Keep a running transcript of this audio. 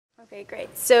Okay,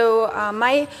 great. So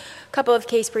my couple of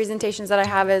case presentations that I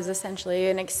have is essentially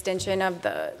an extension of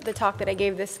the talk that I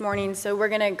gave this morning. So we're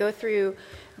going to go through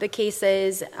the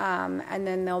cases, and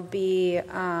then there'll be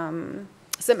some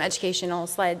educational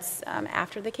slides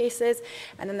after the cases.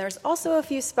 And then there's also a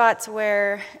few spots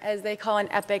where, as they call in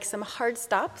EPIC, some hard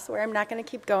stops where I'm not going to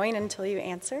keep going until you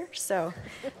answer. So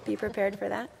be prepared for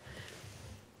that.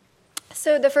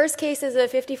 So the first case is a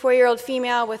 54-year-old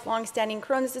female with long-standing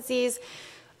Crohn's disease.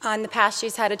 In the past,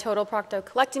 she's had a total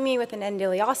proctocolectomy with an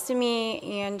endoleostomy,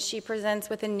 and she presents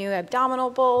with a new abdominal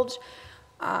bulge.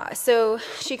 So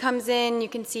she comes in, you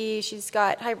can see she's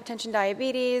got hypertension,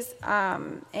 diabetes,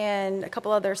 and a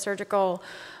couple other surgical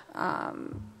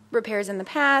repairs in the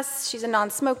past. She's a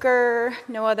non-smoker,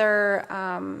 no other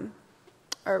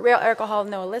or real alcohol,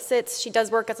 no illicits. She does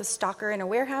work as a stalker in a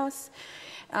warehouse.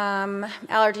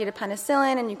 Allergy to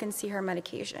penicillin, and you can see her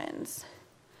medications.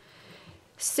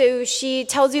 So she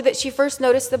tells you that she first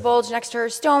noticed the bulge next to her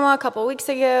stoma a couple weeks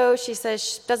ago. She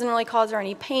says it doesn't really cause her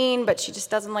any pain, but she just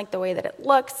doesn't like the way that it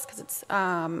looks because it's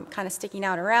kind of sticking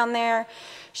out around there.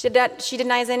 She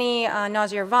denies any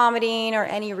nausea or vomiting or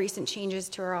any recent changes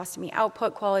to her ostomy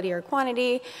output, quality or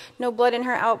quantity. No blood in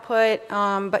her output,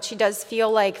 but she does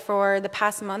feel like for the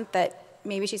past month that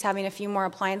maybe she's having a few more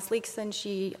appliance leaks than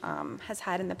she has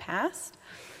had in the past.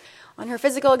 On her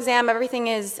physical exam, everything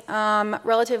is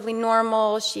relatively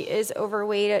normal. She is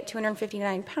overweight at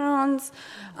 259 pounds.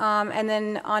 And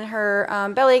then on her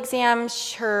belly exam,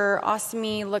 her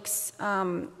ostomy looks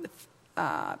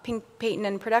pink, patent,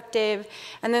 and productive.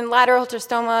 And then lateral to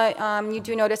stoma, you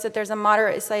do notice that there's a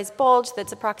moderate-sized bulge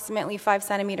that's approximately 5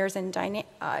 centimeters in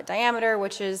diameter,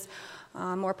 which is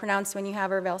more pronounced when you have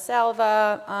her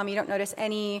Valsalva. You don't notice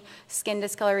any skin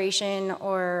discoloration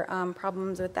or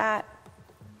problems with that.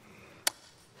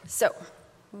 So,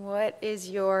 what is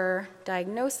your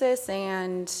diagnosis,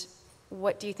 and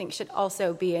what do you think should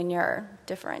also be in your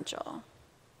differential?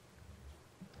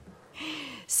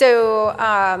 So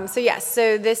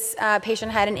this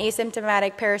patient had an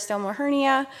asymptomatic peristomal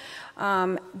hernia.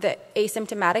 The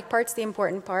asymptomatic part's the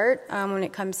important part when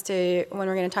it comes to when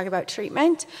we're going to talk about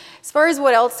treatment. As far as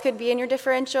what else could be in your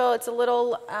differential, it's a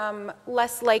little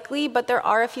less likely, but there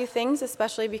are a few things,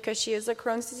 especially because she is a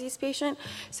Crohn's disease patient.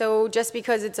 So just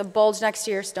because it's a bulge next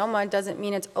to your stoma doesn't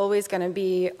mean it's always going to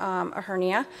be a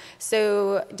hernia.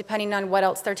 So depending on what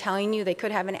else they're telling you, they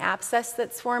could have an abscess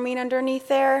that's forming underneath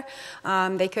there.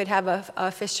 They could have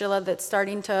a fistula that's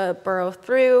starting to burrow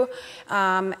through.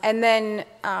 And then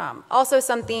also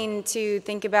something to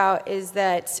think about is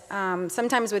that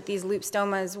sometimes with these loop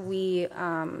stomas, we,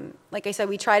 like I said,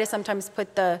 we try to sometimes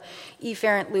put the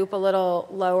efferent loop a little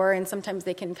lower, and sometimes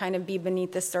they can kind of be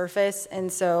beneath the surface,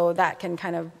 and so that can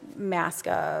kind of mask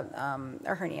a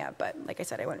hernia. But like I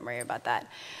said, I wouldn't worry about that.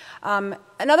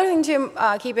 Another thing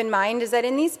to keep in mind is that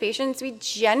in these patients, we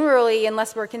generally,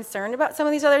 unless we're concerned about some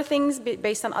of these other things,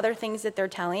 based on other things that they're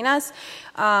telling us,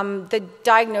 the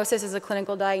diagnosis is a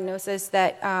clinical diagnosis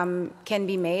that can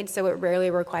be made, so it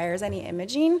rarely requires any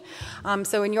imaging.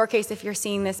 So in your case, if you're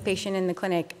seeing this patient in the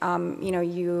clinic,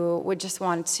 you would just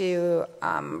want to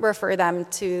refer them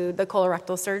to the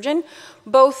colorectal surgeon,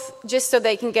 both just so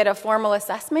they can get a formal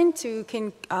assessment to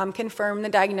confirm the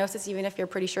diagnosis, even if you're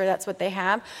pretty sure that's what they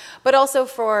have, but also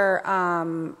for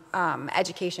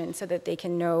education so that they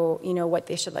can know, what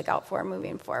they should look out for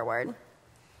moving forward.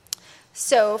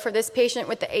 So for this patient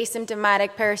with the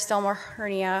asymptomatic peristomal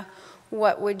hernia,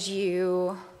 what would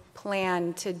you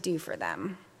plan to do for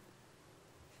them?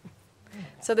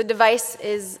 So the device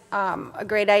is a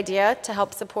great idea to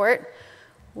help support.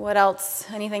 What else?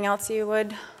 Anything else you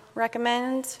would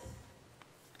recommend?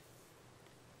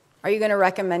 Are you going to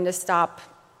recommend to stop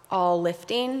all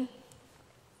lifting?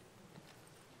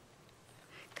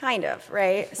 Kind of,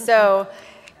 right? So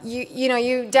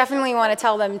you definitely want to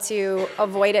tell them to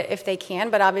avoid it if they can,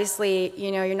 but obviously,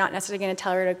 you're not necessarily going to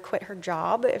tell her to quit her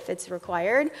job if it's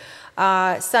required.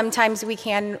 Sometimes we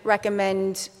can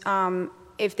recommend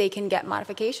if they can get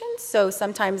modifications. So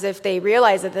sometimes if they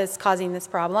realize that this is causing this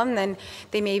problem, then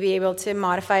they may be able to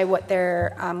modify what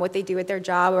they do with their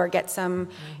job or get some,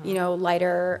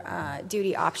 lighter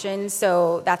duty options.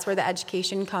 So that's where the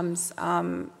education comes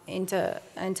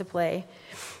into play.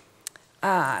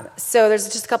 So there's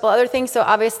just a couple other things. So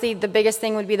obviously the biggest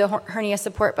thing would be the hernia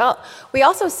support belt. We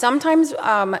also sometimes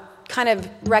kind of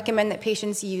recommend that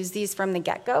patients use these from the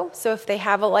get-go. So if they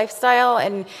have a lifestyle,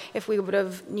 and if we would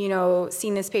have,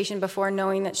 seen this patient before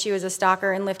knowing that she was a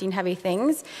stalker and lifting heavy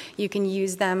things, you can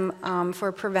use them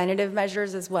for preventative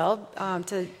measures as well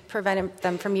to prevent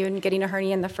them from even getting a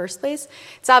hernia in the first place.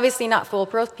 It's obviously not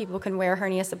foolproof. People can wear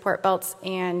hernia support belts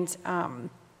and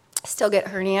still get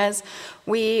hernias.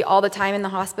 We, all the time in the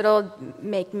hospital,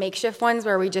 make makeshift ones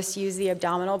where we just use the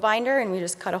abdominal binder and we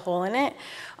just cut a hole in it.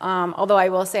 Although I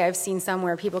will say I've seen some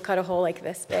where people cut a hole like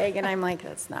this big, and I'm like,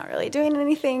 that's not really doing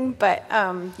anything. But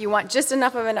you want just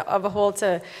enough of a hole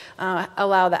to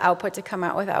allow the output to come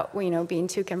out without, being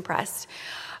too compressed.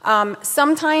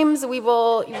 Sometimes we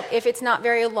will, if it's not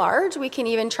very large, we can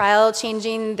even trial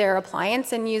changing their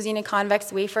appliance and using a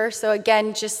convex wafer. So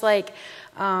again, just like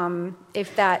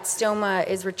if that stoma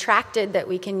is retracted, that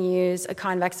we can use a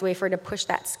convex wafer to push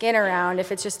that skin around.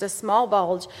 If it's just a small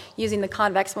bulge, using the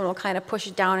convex one will kind of push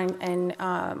it down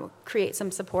and create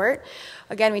some support.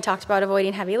 Again, we talked about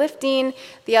avoiding heavy lifting.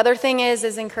 The other thing is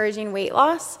encouraging weight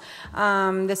loss.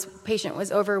 This patient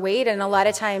was overweight, and a lot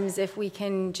of times if we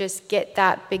can just get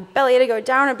that big belly to go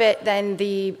down a bit, then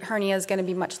the hernia is going to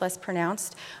be much less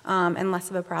pronounced and less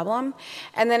of a problem.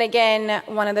 And then again,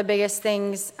 one of the biggest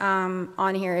things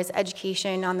on here is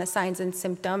education on the signs and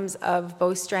symptoms of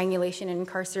both strangulation and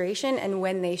incarceration and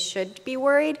when they should be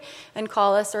worried and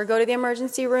call us or go to the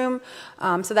emergency room.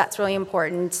 So that's really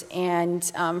important. And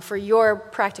for your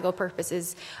practical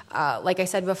purposes, like I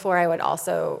said before, I would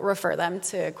also refer them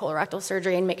to colorectal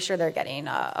surgery and make sure they're getting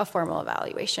a formal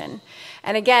evaluation.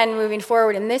 And again, moving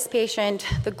forward in this patient,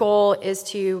 the goal is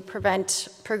to prevent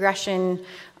progression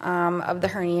of the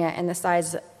hernia and the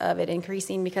size of it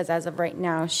increasing, because as of right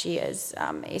now, she is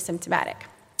asymptomatic.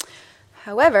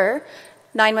 However,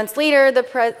 9 months later,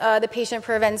 the patient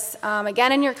presents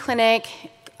again in your clinic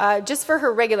just for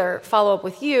her regular follow-up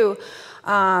with you,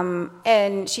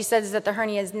 and she says that the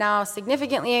hernia is now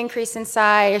significantly increased in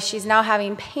size. She's now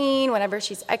having pain whenever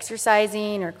she's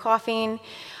exercising or coughing.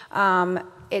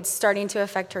 It's starting to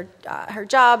affect her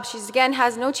job. She's again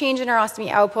has no change in her ostomy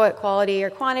output, quality or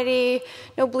quantity,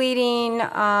 no bleeding,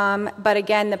 but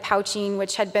again the pouching,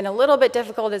 which had been a little bit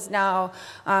difficult, is now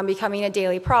becoming a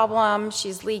daily problem.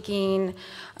 She's leaking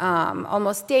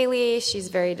almost daily. She's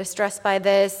very distressed by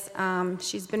this.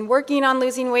 She's been working on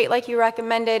losing weight like you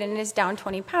recommended and is down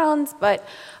 20 pounds, but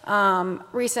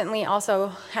recently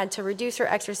also had to reduce her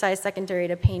exercise secondary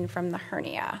to pain from the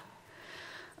hernia.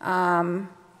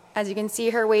 As you can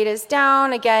see, her weight is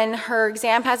down. Again, her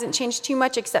exam hasn't changed too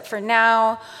much except for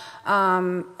now.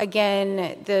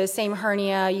 Again, the same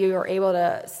hernia, you are able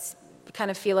to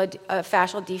kind of feel a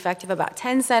fascial defect of about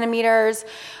 10 centimeters.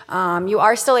 You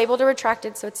are still able to retract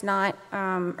it, so it's not,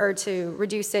 or to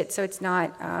reduce it, so it's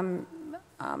not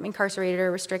incarcerated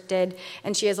or restricted.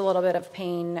 And she has a little bit of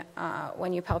pain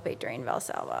when you palpate during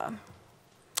Valsalva.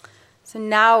 So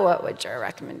now what would your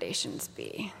recommendations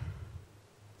be?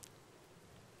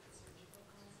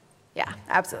 Yeah,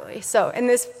 absolutely. So in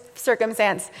this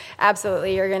circumstance,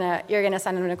 absolutely, you're gonna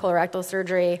send them to colorectal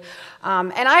surgery,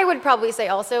 and I would probably say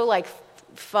also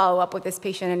follow up with this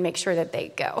patient and make sure that they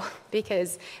go,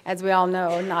 because as we all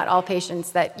know, not all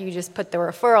patients that you just put the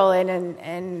referral in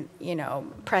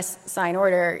and press sign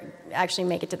order actually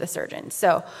make it to the surgeon.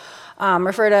 So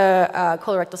refer to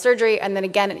colorectal surgery, and then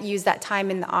again use that time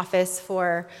in the office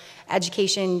for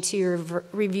education to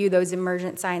review those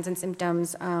emergent signs and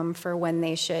symptoms for when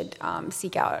they should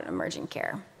seek out emergent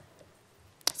care.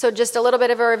 So just a little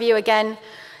bit of a review again.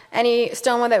 Any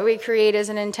stoma that we create is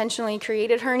an intentionally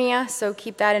created hernia, so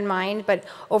keep that in mind. But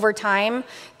over time,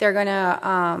 they're going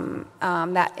to,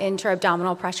 that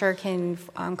intra-abdominal pressure can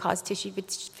cause tissue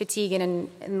fatigue and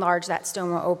enlarge that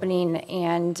stoma opening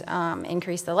and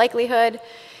increase the likelihood.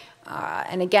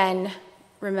 And again,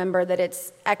 remember that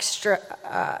it's extra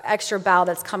bowel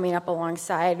that's coming up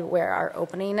alongside where our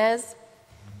opening is.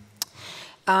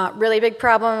 Really big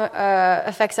problem,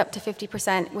 affects up to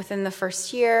 50% within the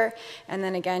first year. And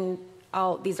then again,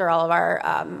 these are all of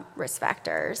our risk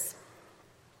factors.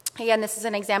 Again, this is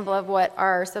an example of what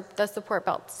the support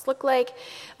belts look like.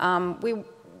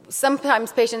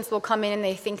 Sometimes patients will come in and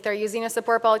they think they're using a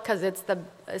support belt because it's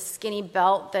a skinny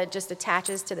belt that just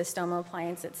attaches to the stoma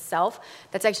appliance itself.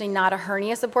 That's actually not a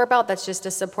hernia support belt. That's just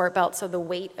a support belt, so the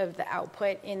weight of the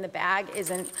output in the bag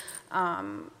isn't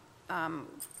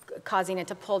causing it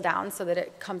to pull down so that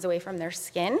it comes away from their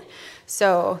skin.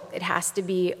 So it has to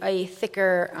be a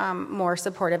thicker, more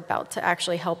supportive belt to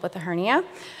actually help with the hernia.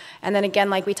 And then again,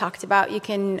 like we talked about, you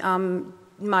can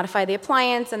modify the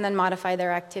appliance and then modify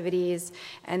their activities,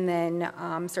 and then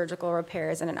surgical repair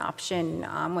is an option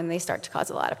when they start to cause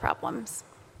a lot of problems.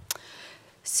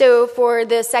 So for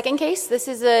the second case, this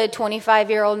is a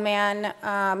 25-year-old man,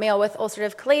 male with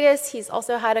ulcerative colitis. He's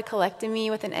also had a colectomy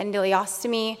with an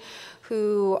endoleostomy,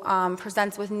 who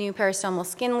presents with new peristomal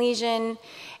skin lesion,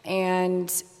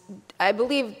 and I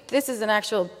believe this is an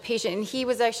actual patient, and he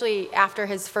was actually after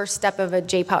his first step of a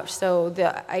J-pouch. So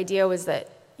the idea was that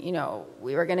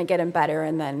we were going to get him better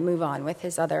and then move on with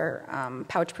his other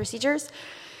pouch procedures.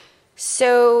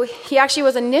 So he actually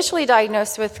was initially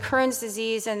diagnosed with Crohn's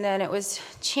disease, and then it was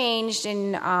changed to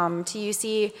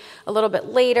UC a little bit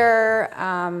later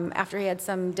after he had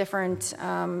some different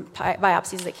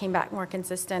biopsies that came back more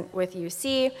consistent with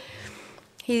UC.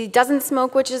 He doesn't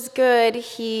smoke, which is good.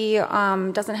 He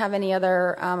doesn't have any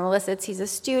other illicits. He's a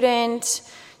student,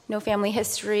 no family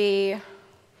history,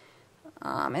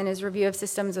 and his review of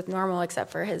systems was normal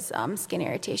except for his skin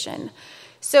irritation.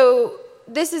 So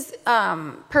this is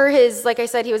per his, like I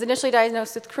said, he was initially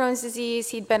diagnosed with Crohn's disease.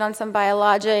 He'd been on some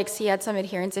biologics. He had some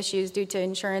adherence issues due to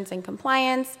insurance and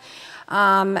compliance.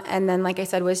 And then, like I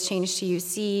said, was changed to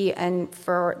UC. And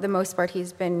for the most part,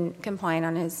 he's been compliant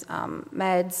on his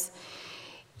meds.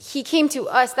 He came to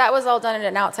us. That was all done at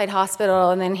an outside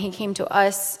hospital. And then he came to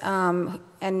us and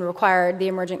required the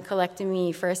emergent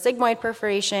colectomy for a sigmoid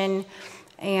perforation.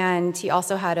 And he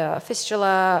also had a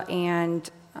fistula and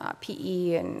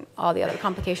PE and all the other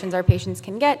complications our patients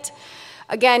can get.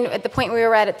 Again, at the point we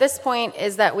were at this point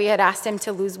is that we had asked him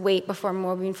to lose weight before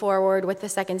moving forward with the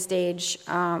second stage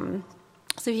so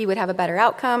he would have a better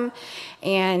outcome.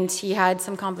 And he had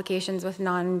some complications with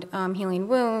non-healing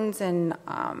wounds and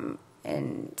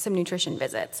some nutrition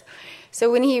visits. So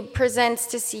when he presents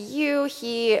to see you,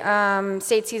 he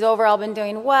states he's overall been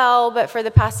doing well, but for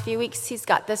the past few weeks he's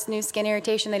got this new skin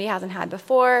irritation that he hasn't had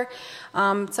before.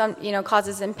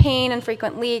 Causes him pain and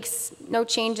frequent leaks, no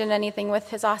change in anything with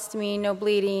his ostomy, no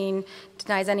bleeding,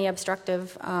 denies any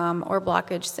obstructive or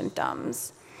blockage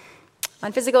symptoms.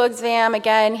 On physical exam,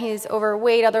 again, he's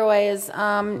overweight, otherwise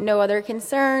no other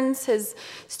concerns. His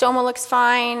stoma looks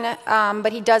fine,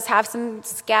 but he does have some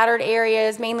scattered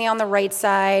areas, mainly on the right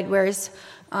side, whereas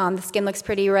the skin looks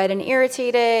pretty red and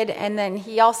irritated. And then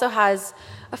he also has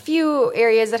a few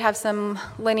areas that have some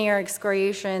linear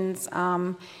excoriations,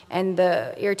 and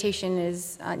the irritation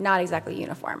is not exactly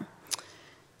uniform.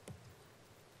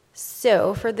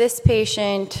 So for this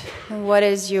patient, what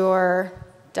is your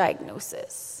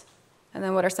diagnosis? And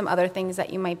then what are some other things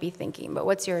that you might be thinking? But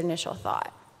what's your initial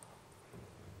thought?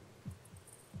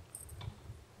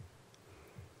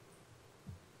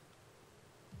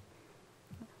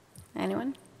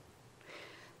 Anyone?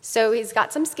 So he's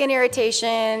got some skin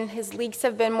irritation. His leaks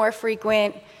have been more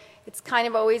frequent. It's kind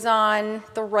of always on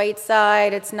the right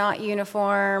side. It's not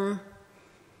uniform.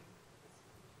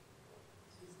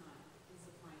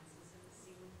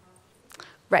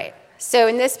 Right. So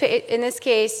in this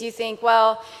case, you think,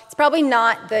 well, it's probably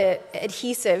not the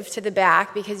adhesive to the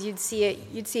back because you'd see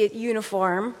it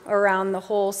uniform around the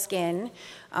whole skin.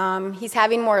 He's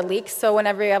having more leaks, so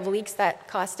whenever you have leaks, that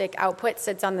caustic output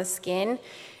sits on the skin.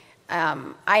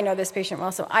 I know this patient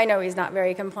well, so I know he's not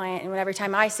very compliant, and every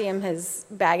time I see him, his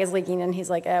bag is leaking, and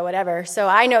he's like, whatever. So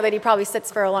I know that he probably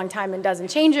sits for a long time and doesn't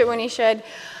change it when he should.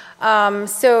 Yeah,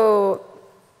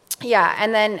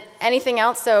 and then anything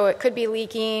else, so it could be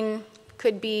leaking,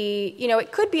 could be,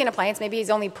 it could be an appliance. Maybe he's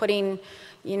only putting,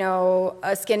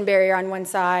 a skin barrier on one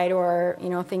side or,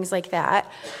 things like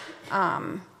that.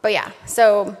 But yeah,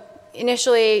 so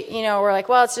initially, we're like,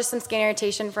 well, it's just some skin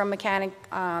irritation from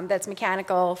that's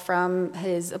mechanical from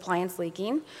his appliance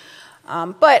leaking.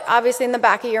 But obviously in the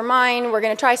back of your mind, we're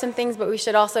going to try some things, but we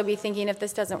should also be thinking if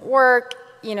this doesn't work,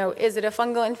 is it a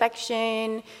fungal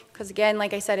infection? Because again,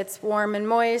 like I said, it's warm and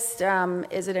moist.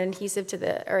 Is it an adhesive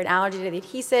or an allergy to the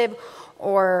adhesive?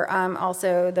 Or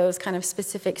also those kind of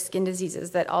specific skin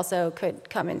diseases that also could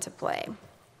come into play.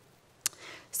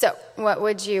 So what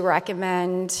would you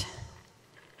recommend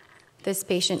this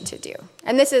patient to do?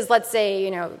 And this is, let's say,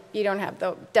 you don't have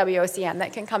the WOCM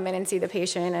that can come in and see the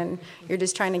patient and you're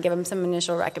just trying to give him some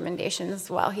initial recommendations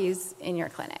while he's in your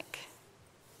clinic.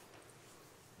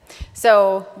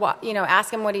 So,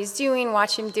 ask him what he's doing,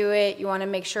 watch him do it. You want to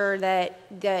make sure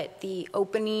that the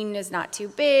opening is not too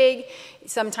big.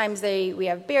 Sometimes we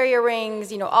have barrier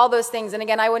rings, all those things. And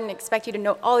again, I wouldn't expect you to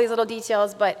know all these little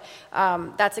details, but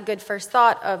that's a good first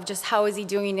thought of just how is he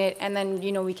doing it, and then,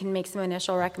 we can make some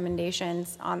initial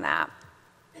recommendations on that.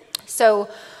 So,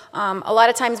 a lot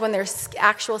of times when there's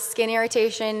actual skin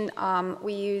irritation,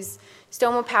 we use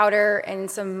stoma powder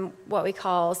and some what we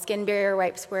call skin barrier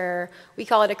wipes, where we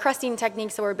call it a crusting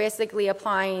technique. So we're basically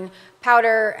applying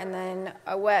powder and then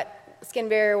a wet skin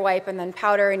barrier wipe and then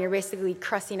powder, and you're basically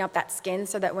crusting up that skin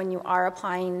so that when you are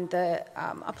applying the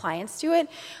appliance to it,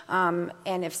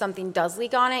 and if something does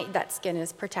leak on it, that skin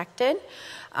is protected.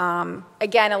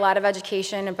 Again, a lot of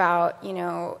education about,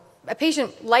 a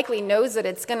patient likely knows that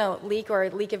it's going to leak or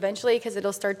leak eventually because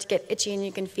it'll start to get itchy and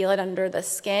you can feel it under the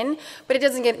skin, but it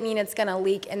doesn't mean it's going to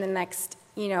leak in the next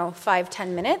 5-10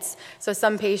 minutes. So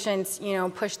some patients,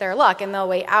 push their luck and they'll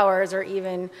wait hours or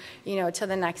even, till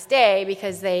the next day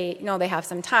because they know they have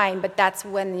some time. But that's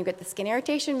when you get the skin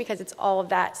irritation because it's all of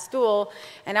that stool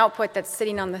and output that's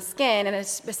sitting on the skin. And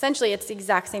it's the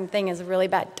exact same thing as a really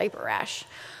bad diaper rash.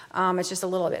 It's just a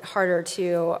little bit harder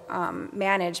to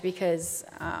manage because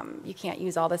you can't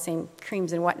use all the same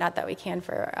creams and whatnot that we can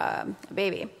for a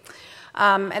baby.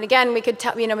 And again, we could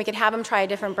have him try a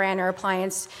different brand or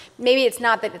appliance. Maybe it's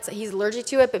not that he's allergic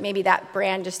to it, but maybe that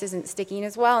brand just isn't sticking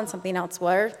as well and something else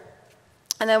will.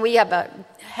 And then we have a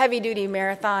heavy-duty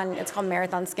Marathon. It's called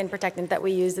Marathon Skin Protectant that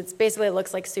we use. It basically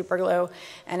looks like super glue,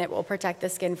 and it will protect the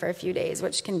skin for a few days,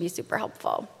 which can be super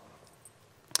helpful.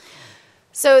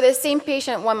 So the same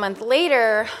patient 1 month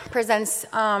later presents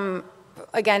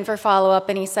again for follow-up,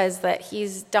 and he says that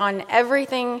he's done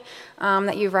everything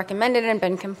that you've recommended and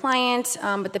been compliant,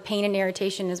 but the pain and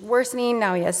irritation is worsening.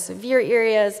 Now he has severe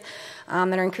areas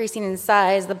that are increasing in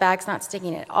size. The bag's not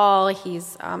sticking at all.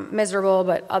 He's miserable,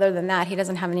 but other than that, he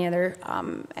doesn't have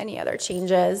any other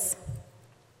changes.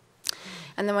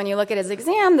 And then when you look at his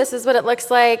exam, this is what it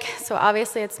looks like. So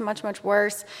obviously it's much, much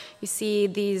worse. You see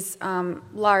these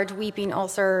large weeping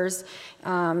ulcers.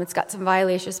 It's got some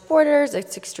violaceous borders.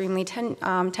 It's extremely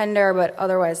tender, but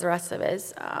otherwise the rest of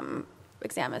his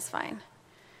exam is fine.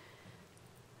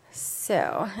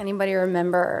 So anybody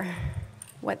remember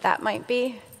what that might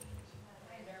be?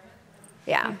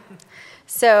 Yeah.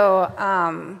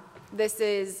 So this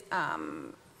is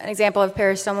an example of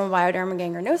peristomal bioderma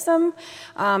gangrenosum.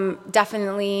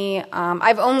 Definitely,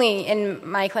 in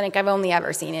my clinic, I've only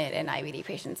ever seen it in IBD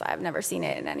patients. I've never seen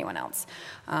it in anyone else.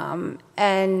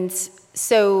 And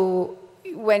so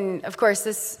when, of course,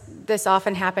 this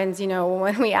often happens,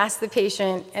 when we ask the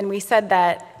patient and we said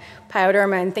that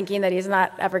pyoderma and thinking that he's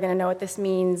not ever going to know what this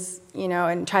means,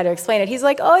 and try to explain it. He's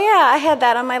like, oh yeah, I had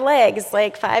that on my legs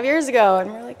like 5 years ago.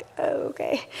 And we're like, oh,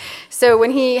 okay. So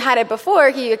when he had it before,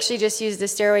 he actually just used a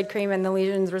steroid cream and the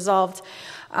lesions resolved.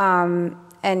 And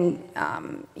he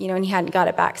hadn't got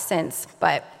it back since.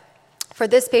 But for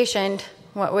this patient,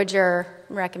 what would your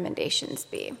recommendations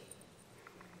be?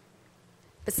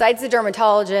 Besides the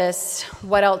dermatologist,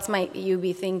 what else might you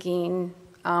be thinking?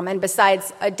 And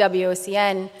besides a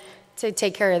WOCN to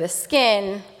take care of the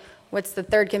skin, what's the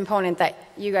third component that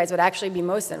you guys would actually be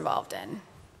most involved in?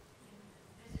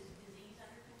 Is disease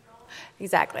under control?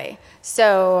 Exactly.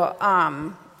 So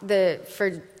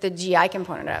for the GI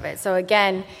component of it. So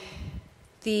again,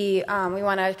 we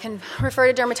want to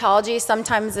refer to dermatology.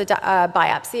 Sometimes a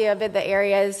biopsy of the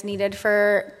area is needed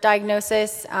for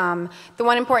diagnosis. The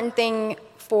one important thing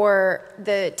for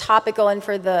the topical and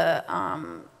for the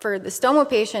stoma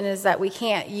patient is that we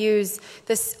can't use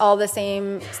all the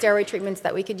same steroid treatments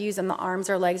that we could use on the arms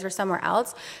or legs or somewhere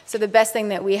else. So the best thing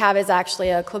that we have is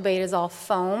actually a clobetasol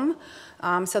foam,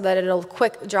 so that it'll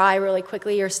dry really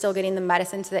quickly. You're still getting the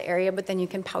medicine to the area, but then you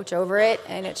can pouch over it,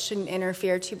 and it shouldn't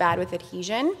interfere too bad with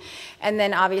adhesion. And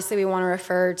then obviously we want to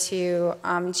refer to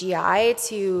GI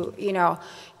to,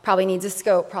 probably needs a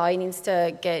scope, probably needs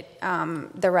to get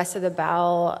the rest of the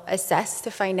bowel assessed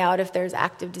to find out if there's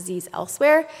active disease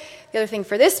elsewhere. The other thing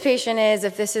for this patient is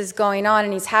if this is going on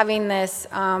and he's having this,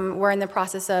 we're in the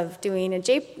process of doing a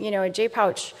J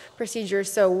pouch procedure.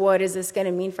 So what is this going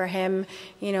to mean for him?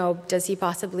 Does he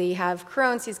possibly have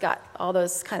Crohn's? He's got all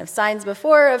those kind of signs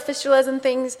before of fistulas and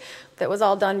things. That was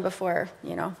all done before,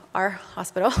 our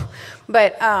hospital.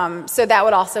 But so that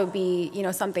would also be,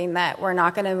 something that we're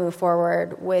not going to move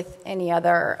forward with any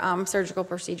other surgical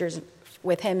procedures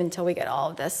with him until we get all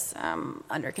of this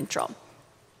under control.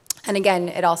 And again,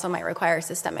 it also might require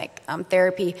systemic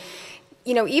therapy.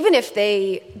 Even if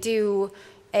they do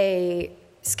a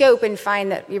scope and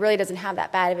find that he really doesn't have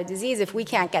that bad of a disease, if we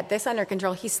can't get this under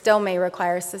control, he still may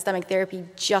require systemic therapy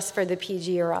just for the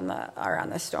PG or on the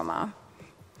stoma.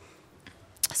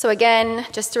 So again,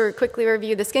 just to quickly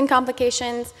review the skin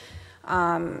complications,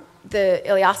 the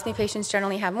ileostomy patients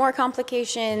generally have more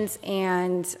complications,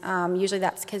 and usually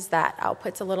that's because that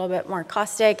output's a little bit more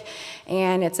caustic,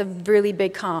 and it's a really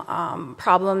big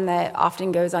problem that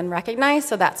often goes unrecognized.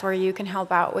 So that's where you can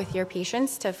help out with your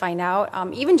patients to find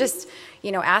out, even just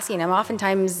asking them.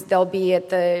 Oftentimes they'll be at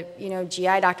the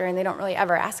GI doctor and they don't really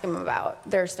ever ask them about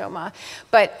their stoma.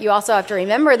 But you also have to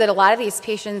remember that a lot of these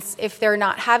patients, if they're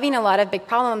not having a lot of big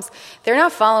problems, they're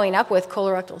not following up with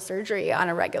colorectal surgery on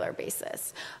a regular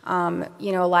basis. A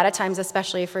lot of times,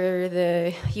 especially for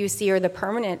the UC or the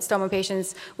permanent stoma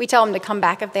patients, we tell them to come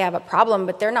back if they have a problem,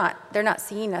 but they're not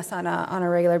seeing us on a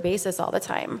regular basis all the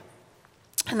time.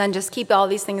 And then just keep all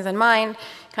these things in mind.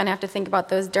 Kind of have to think about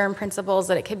those derm principles,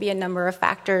 that it could be a number of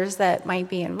factors that might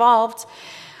be involved.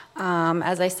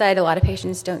 As I said, a lot of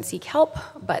patients don't seek help,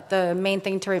 but the main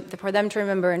thing for them to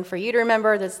remember and for you to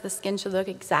remember is the skin should look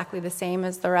exactly the same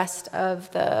as the rest of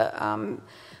the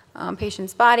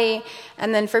patient's body.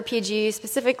 And then for PG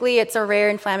specifically, it's a rare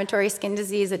inflammatory skin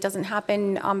disease. It doesn't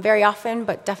happen very often,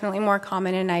 but definitely more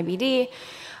common in IBD.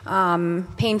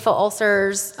 Painful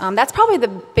ulcers, that's probably the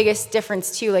biggest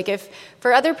difference too. Like if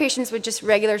for other patients with just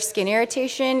regular skin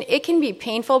irritation, it can be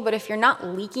painful, but if you're not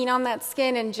leaking on that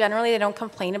skin, and generally they don't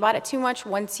complain about it too much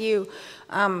once you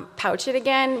pouch it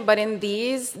again, but in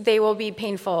these, they will be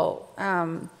painful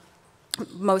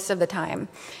most of the time.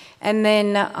 And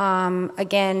then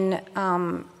again,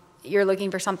 you're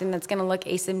looking for something that's going to look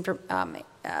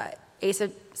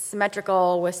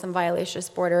asymmetrical with some violaceous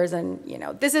borders, and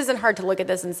this isn't hard to look at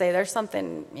this and say there's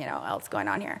something else going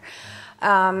on here.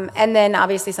 And then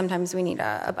obviously sometimes we need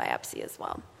a biopsy as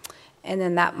well, and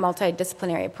then that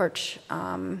multidisciplinary approach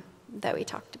that we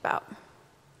talked about.